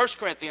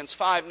 Corinthians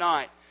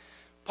 5:9.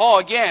 Paul,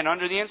 again,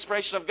 under the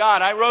inspiration of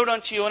God, I wrote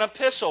unto you an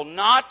epistle,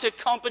 not to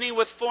company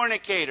with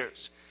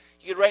fornicators.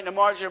 You could write in the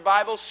margin of your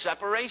Bible,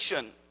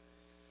 separation.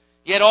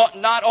 Yet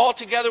not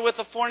altogether with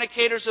the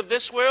fornicators of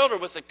this world, or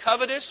with the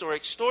covetous, or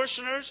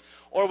extortioners,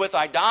 or with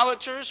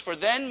idolaters, for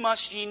then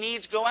must ye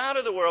needs go out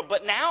of the world.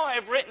 But now I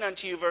have written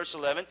unto you, verse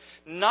 11,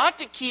 not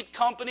to keep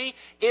company,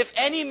 if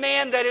any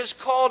man that is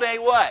called a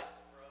what?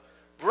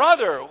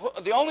 Brother.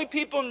 The only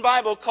people in the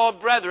Bible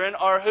called brethren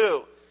are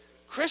who?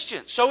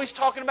 Christians. So he's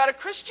talking about a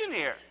Christian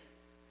here.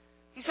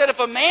 He said, if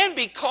a man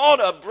be called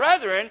a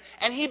brethren,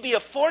 and he be a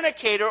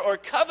fornicator, or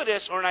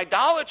covetous, or an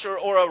idolater,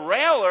 or a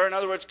railer, in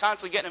other words,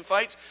 constantly getting in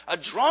fights, a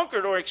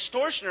drunkard, or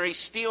extortioner, he's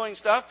stealing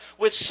stuff,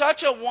 with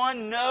such a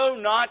one know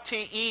not to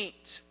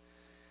eat.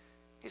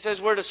 He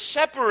says we're to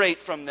separate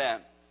from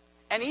them.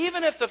 And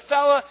even if the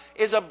fella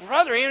is a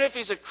brother, even if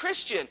he's a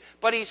Christian,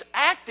 but he's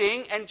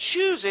acting and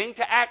choosing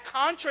to act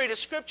contrary to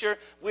Scripture,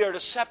 we are to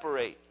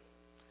separate.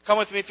 Come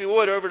with me, if you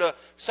would, over to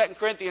 2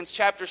 Corinthians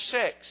chapter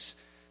 6.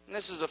 And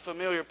this is a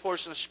familiar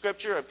portion of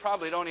Scripture. I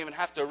probably don't even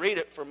have to read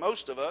it for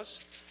most of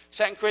us.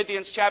 2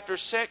 Corinthians chapter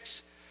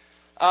 6,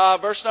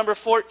 verse number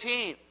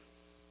 14.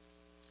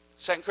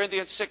 2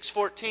 Corinthians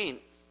 6:14.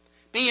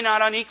 Be ye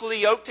not unequally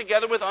yoked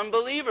together with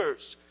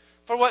unbelievers.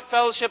 For what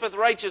fellowship hath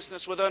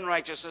righteousness with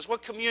unrighteousness?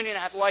 What communion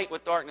hath light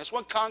with darkness?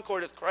 What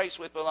concord hath Christ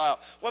with Belial?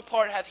 What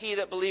part hath he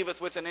that believeth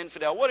with an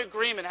infidel? What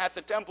agreement hath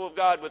the temple of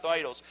God with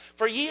idols?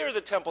 For ye are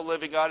the temple of the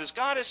living God. As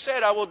God has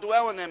said, I will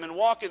dwell in them and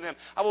walk in them.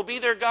 I will be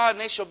their God, and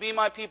they shall be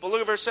my people.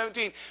 Look at verse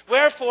 17.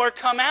 Wherefore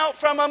come out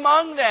from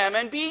among them,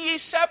 and be ye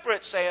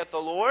separate, saith the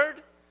Lord.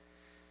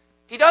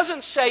 He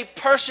doesn't say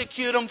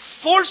persecute them,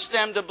 force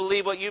them to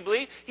believe what you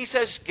believe. He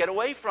says get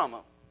away from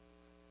them.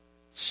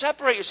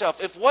 Separate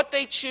yourself. If what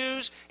they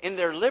choose in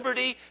their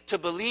liberty to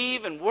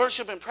believe and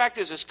worship and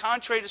practice is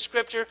contrary to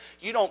Scripture,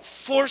 you don't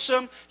force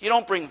them. You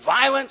don't bring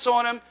violence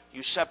on them.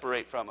 You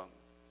separate from them.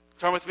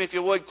 Turn with me, if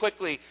you would,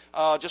 quickly.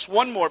 Just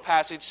one more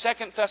passage.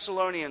 2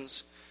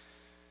 Thessalonians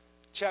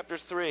chapter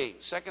 3.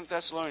 2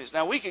 Thessalonians.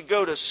 Now, we could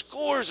go to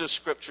scores of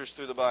scriptures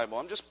through the Bible.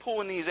 I'm just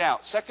pulling these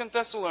out. 2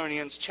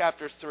 Thessalonians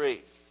chapter 3.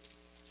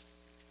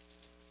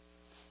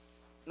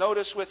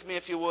 Notice with me,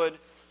 if you would,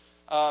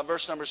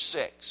 verse number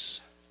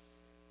 6.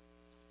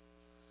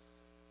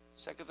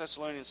 2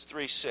 Thessalonians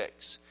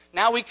 3:6.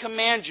 Now we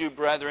command you,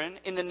 brethren,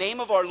 in the name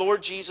of our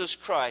Lord Jesus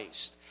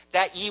Christ,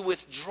 that ye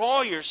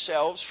withdraw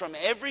yourselves from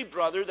every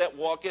brother that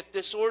walketh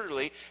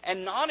disorderly,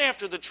 and not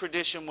after the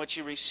tradition which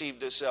ye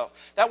received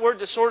yourself. That word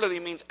disorderly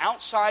means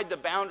outside the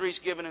boundaries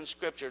given in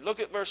Scripture. Look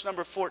at verse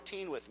number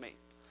 14 with me.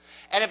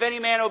 And if any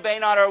man obey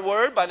not our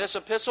word by this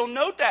epistle,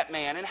 note that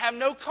man, and have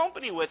no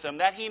company with him,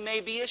 that he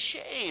may be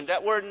ashamed.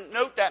 That word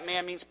note that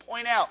man means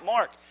point out,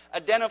 mark,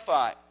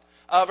 identify.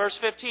 Verse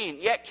 15,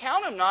 yet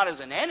count him not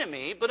as an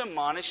enemy, but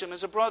admonish him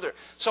as a brother.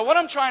 So what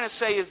I'm trying to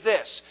say is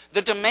this.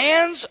 The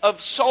demands of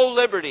soul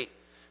liberty,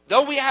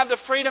 though we have the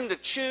freedom to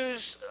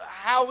choose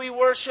how we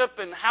worship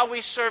and how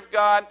we serve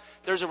God,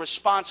 there's a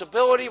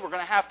responsibility. We're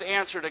going to have to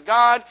answer to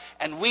God.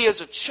 And we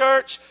as a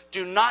church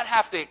do not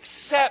have to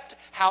accept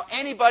how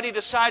anybody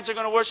decides they're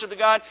going to worship to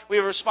God. We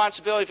have a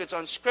responsibility, if it's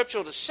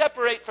unscriptural, to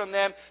separate from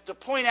them, to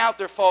point out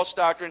their false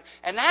doctrine.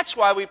 And that's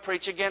why we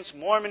preach against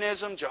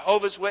Mormonism,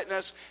 Jehovah's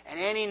Witness, and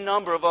any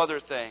number of other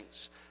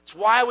things.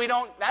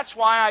 That's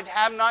why I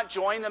have not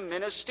joined the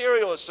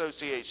Ministerial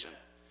Association.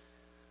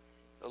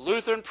 The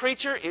Lutheran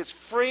preacher is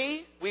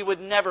free. We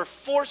would never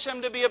force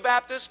him to be a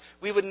Baptist.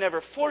 We would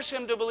never force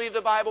him to believe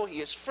the Bible.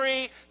 He is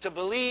free to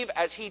believe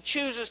as he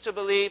chooses to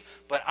believe.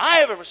 But I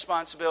have a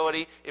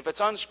responsibility, if it's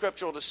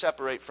unscriptural, to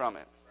separate from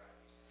it.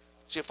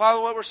 So you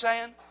follow what we're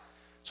saying?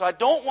 So I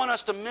don't want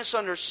us to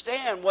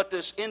misunderstand what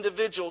this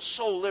individual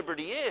soul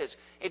liberty is.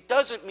 It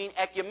doesn't mean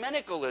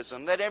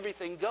ecumenicalism, that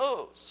everything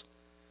goes.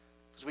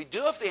 Because we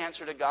do have to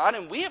answer to God,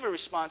 and we have a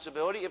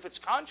responsibility, if it's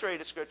contrary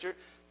to Scripture,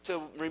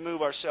 to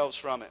remove ourselves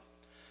from it.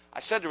 I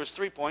said there was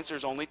 3 points.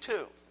 There's only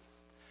 2.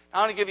 I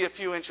want to give you a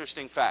few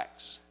interesting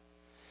facts.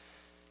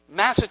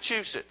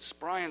 Massachusetts.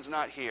 Brian's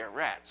not here.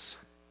 Rats.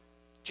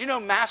 Do you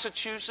know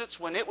Massachusetts,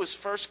 when it was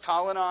first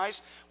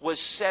colonized, was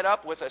set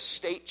up with a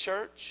state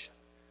church?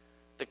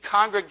 The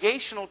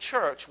Congregational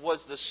Church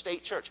was the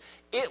state church.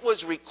 It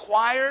was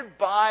required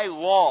by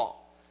law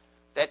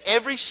that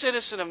every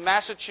citizen of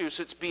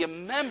Massachusetts be a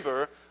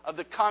member of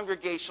the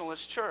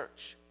Congregationalist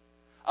Church.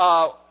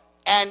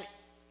 And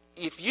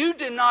if you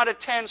did not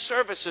attend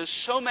services,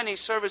 so many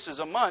services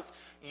a month,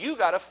 you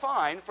got a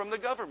fine from the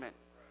government.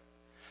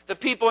 The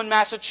people in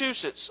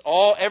Massachusetts,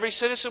 every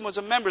citizen was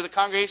a member of the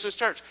Congregationalist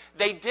Church.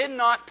 They did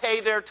not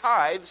pay their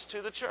tithes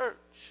to the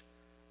church.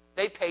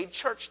 They paid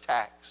church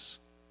tax.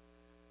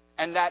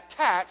 And that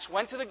tax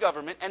went to the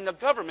government, and the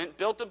government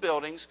built the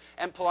buildings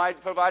and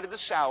provided the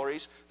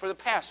salaries for the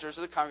pastors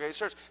of the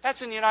Congregational Church.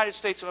 That's in the United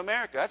States of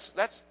America.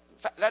 That's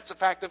a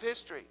fact of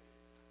history.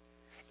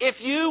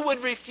 If you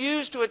would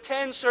refuse to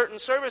attend certain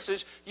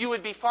services, you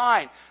would be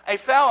fined. 3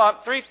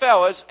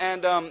 fellas,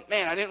 and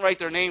man, I didn't write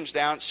their names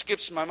down. It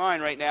skips my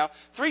mind right now.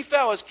 3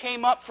 fellas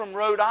came up from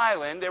Rhode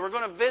Island. They were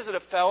going to visit a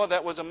fellow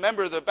that was a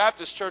member of the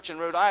Baptist church in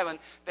Rhode Island.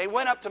 They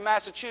went up to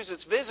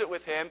Massachusetts, visit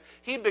with him.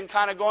 He'd been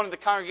kind of going to the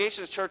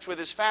Congregationalist church with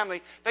his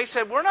family. They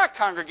said, we're not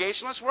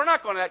Congregationalists. We're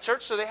not going to that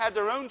church. So they had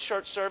their own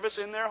church service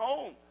in their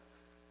home.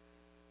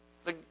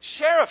 The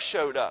sheriff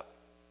showed up.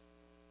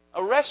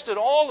 Arrested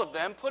all of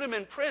them, put them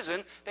in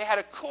prison. They had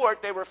a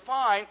court. They were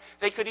fined.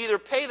 They could either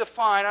pay the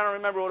fine, I don't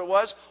remember what it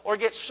was, or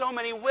get so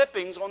many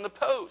whippings on the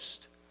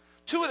post.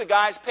 2 of the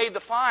guys paid the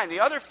fine. The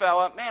other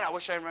fella, man, I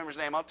wish I remember his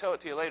name. I'll tell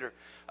it to you later.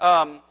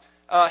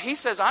 He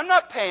says, I'm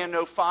not paying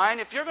no fine.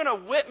 If you're going to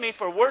whip me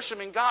for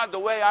worshiping God the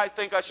way I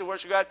think I should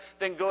worship God,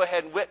 then go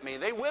ahead and whip me.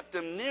 They whipped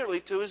him nearly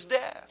to his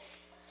death.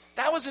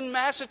 That was in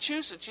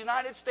Massachusetts,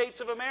 United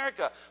States of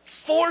America.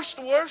 Forced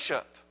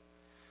worship.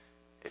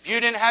 If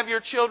you didn't have your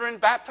children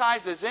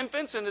baptized as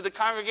infants into the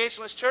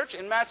Congregationalist Church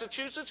in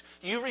Massachusetts,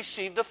 you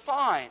received a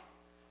fine.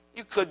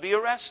 You could be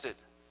arrested.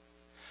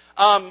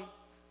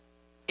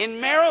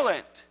 In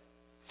Maryland,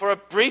 for a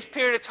brief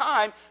period of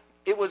time,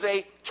 it was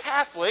a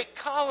Catholic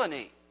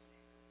colony.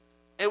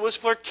 It was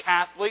for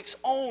Catholics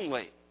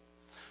only.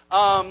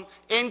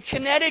 In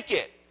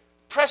Connecticut,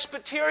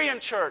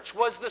 Presbyterian Church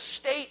was the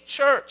state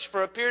church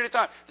for a period of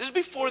time. This is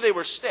before they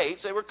were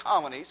states, they were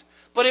colonies,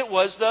 but it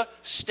was the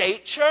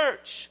state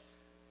church.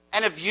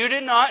 And if you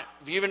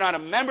were not a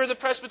member of the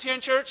Presbyterian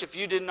Church, if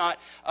you did not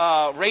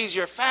raise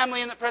your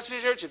family in the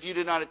Presbyterian Church, if you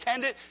did not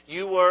attend it,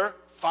 you were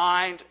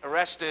fined,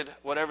 arrested,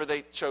 whatever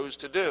they chose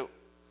to do.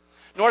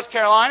 North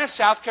Carolina,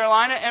 South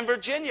Carolina, and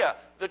Virginia,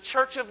 the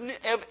Church of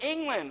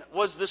England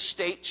was the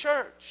state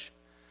church.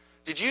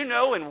 Did you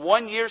know in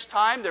 1 year's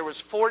time there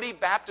was 40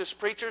 Baptist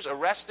preachers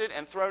arrested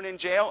and thrown in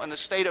jail in the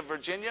state of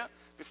Virginia?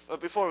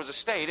 Before it was a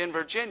state, in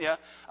Virginia,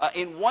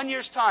 in 1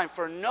 year's time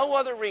for no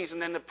other reason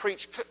than to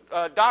preach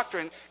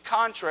doctrine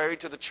contrary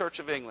to the Church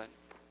of England.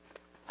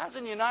 That's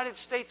in the United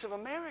States of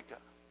America.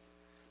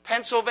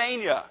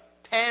 Pennsylvania,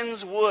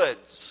 Penn's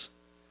Woods,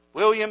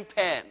 William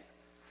Penn.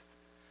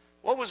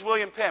 What was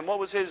William Penn? What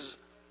was his?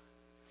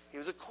 He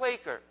was a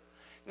Quaker.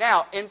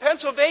 Now, in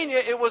Pennsylvania,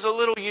 it was a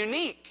little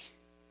unique.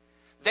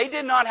 They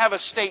did not have a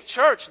state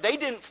church. They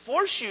didn't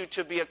force you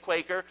to be a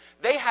Quaker.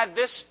 They had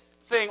this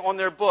thing on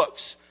their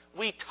books.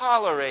 We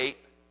tolerate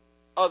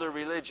other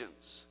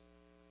religions.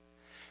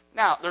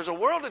 Now, there's a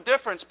world of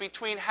difference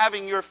between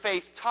having your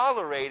faith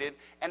tolerated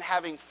and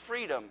having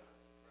freedom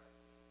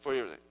for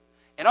your faith.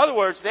 In other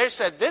words, they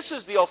said, this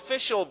is the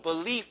official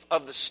belief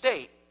of the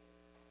state,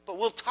 but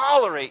we'll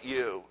tolerate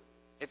you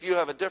if you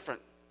have a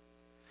different.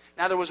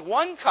 Now, there was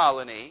one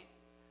colony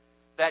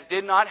that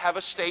did not have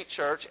a state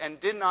church and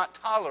did not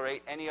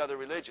tolerate any other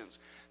religions.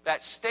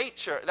 That state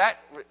church,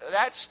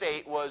 that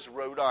state was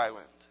Rhode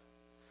Island.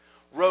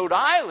 Rhode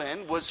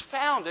Island was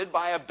founded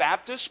by a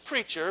Baptist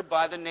preacher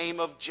by the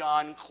name of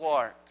John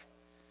Clark.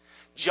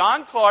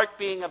 John Clark,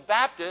 being a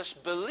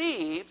Baptist,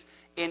 believed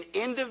in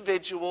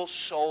individual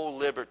soul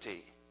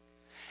liberty.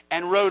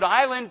 And Rhode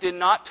Island did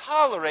not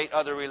tolerate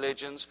other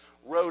religions.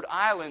 Rhode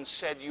Island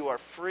said you are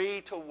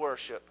free to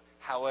worship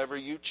however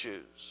you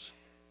choose.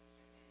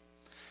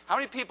 How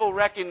many people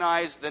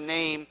recognize the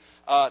name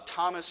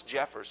Thomas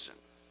Jefferson?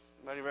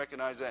 Anybody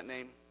recognize that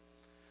name?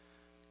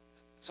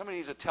 Somebody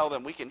needs to tell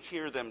them we can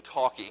hear them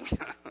talking.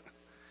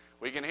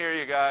 We can hear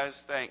you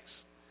guys.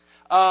 Thanks.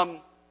 How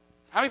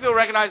many people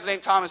recognize the name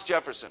Thomas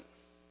Jefferson?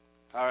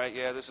 All right,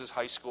 yeah, this is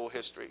high school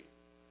history.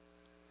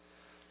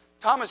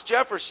 Thomas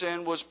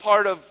Jefferson was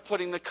part of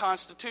putting the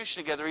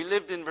Constitution together. He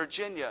lived in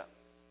Virginia.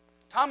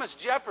 Thomas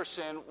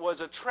Jefferson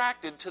was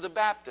attracted to the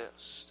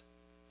Baptists.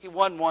 He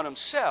wasn't one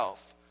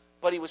himself,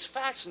 but he was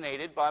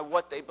fascinated by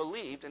what they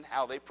believed and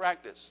how they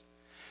practiced.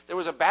 There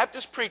was a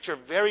Baptist preacher,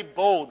 very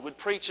bold, would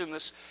preach in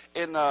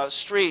the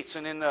streets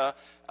and in the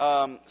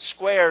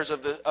squares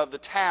of the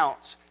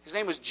towns. His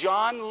name was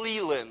John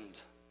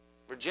Leland,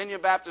 Virginia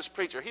Baptist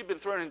preacher. He'd been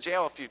thrown in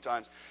jail a few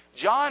times.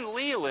 John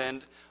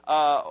Leland,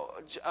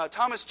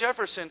 Thomas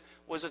Jefferson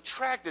was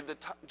attracted to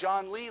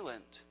John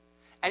Leland.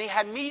 And he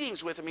had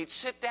meetings with him. He'd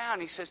sit down.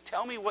 He says,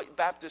 tell me what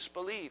Baptists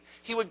believe.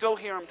 He would go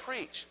hear him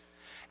preach.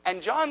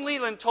 And John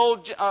Leland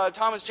told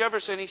Thomas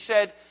Jefferson, he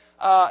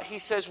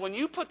says, when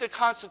you put the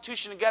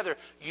Constitution together,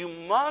 you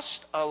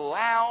must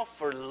allow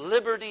for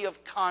liberty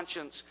of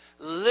conscience,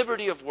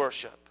 liberty of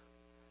worship.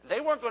 They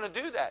weren't going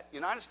to do that. The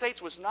United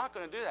States was not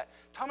going to do that.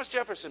 Thomas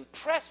Jefferson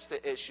pressed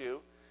the issue.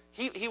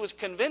 He was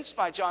convinced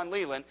by John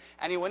Leland,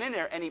 and he went in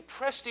there and he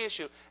pressed the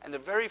issue. And the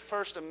very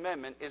First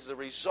Amendment is the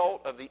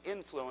result of the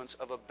influence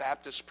of a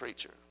Baptist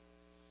preacher.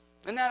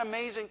 Isn't that an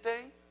amazing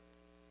thing?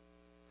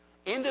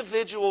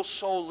 Individual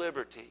soul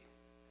liberty.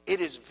 It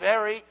is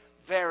very,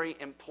 very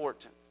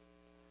important.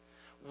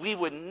 We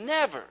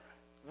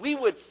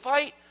would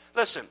fight.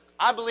 Listen,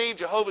 I believe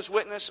Jehovah's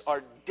Witnesses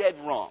are dead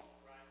wrong.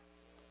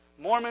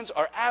 Mormons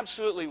are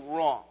absolutely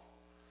wrong.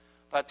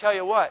 But I tell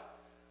you what,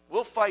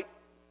 we'll fight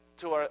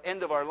to our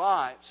end of our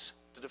lives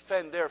to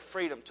defend their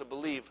freedom to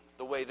believe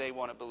the way they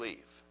want to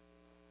believe.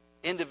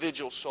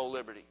 Individual soul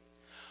liberty.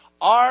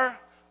 Our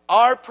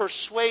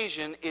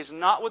persuasion is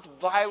not with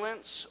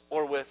violence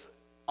or with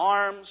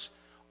arms.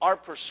 Our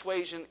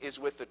persuasion is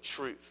with the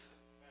truth.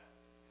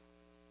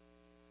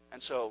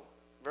 And so,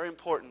 very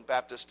important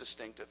Baptist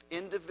distinctive.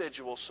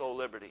 Individual soul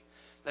liberty.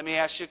 Let me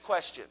ask you a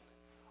question.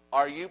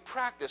 Are you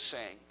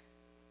practicing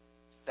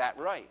that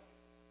right?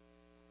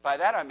 By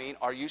that I mean,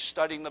 are you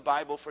studying the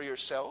Bible for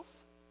yourself?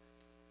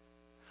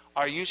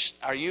 Are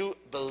you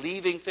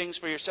believing things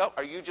for yourself?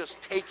 Are you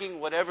just taking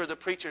whatever the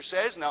preacher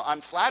says? Now,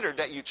 I'm flattered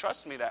that you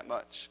trust me that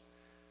much.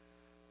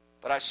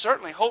 But I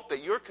certainly hope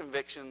that your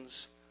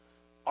convictions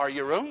are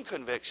your own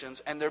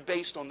convictions and they're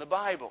based on the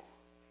Bible.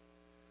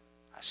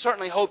 I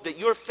certainly hope that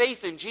your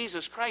faith in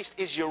Jesus Christ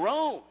is your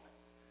own.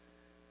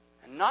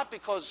 And not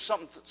because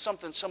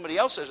something somebody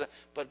else says,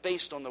 but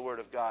based on the Word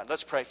of God.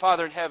 Let's pray.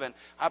 Father in heaven,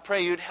 I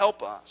pray you'd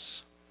help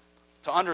us to understand